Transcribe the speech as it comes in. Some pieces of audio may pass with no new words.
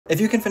If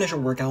you can finish a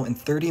workout in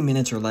 30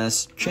 minutes or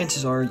less,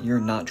 chances are you're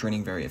not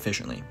training very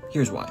efficiently.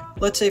 Here's why.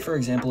 Let's say, for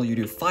example, you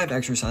do 5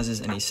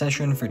 exercises in a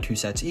session for 2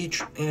 sets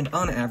each, and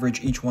on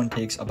average, each one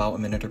takes about a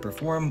minute to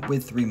perform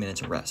with 3 minutes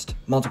of rest.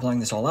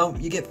 Multiplying this all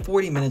out, you get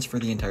 40 minutes for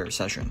the entire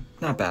session.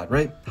 Not bad,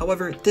 right?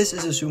 However, this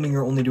is assuming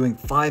you're only doing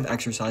 5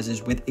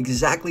 exercises with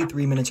exactly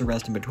 3 minutes of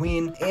rest in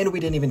between, and we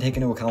didn't even take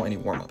into account any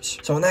warm-ups.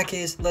 So in that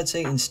case, let's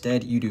say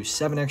instead you do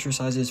 7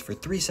 exercises for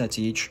 3 sets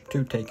each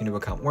to take into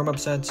account warm-up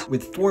sets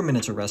with 4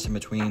 minutes of rest in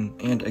between,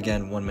 and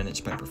again 1 minute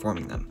spent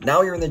performing them.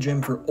 Now you're in the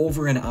gym for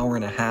over an hour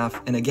and a half,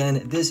 and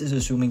again, this is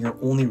assuming you're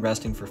only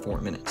resting for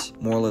 4 minutes.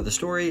 Moral of the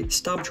story,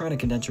 stop trying to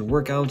condense your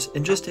workouts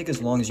and just take as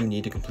long as you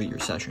need to complete your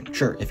session.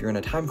 Sure, if you're in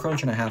a time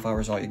crunch and a half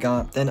hour is all you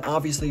got, then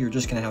obviously you're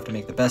just gonna have to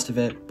make the best of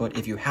it, but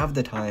if you have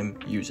the time,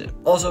 use it.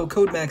 Also,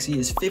 code MAXI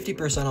is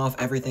 50%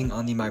 off everything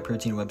on the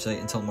MyProtein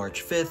website until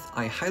March 5th.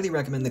 I highly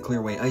recommend the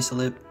Clearway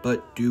Isolate,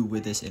 but do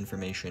with this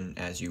information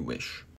as you wish.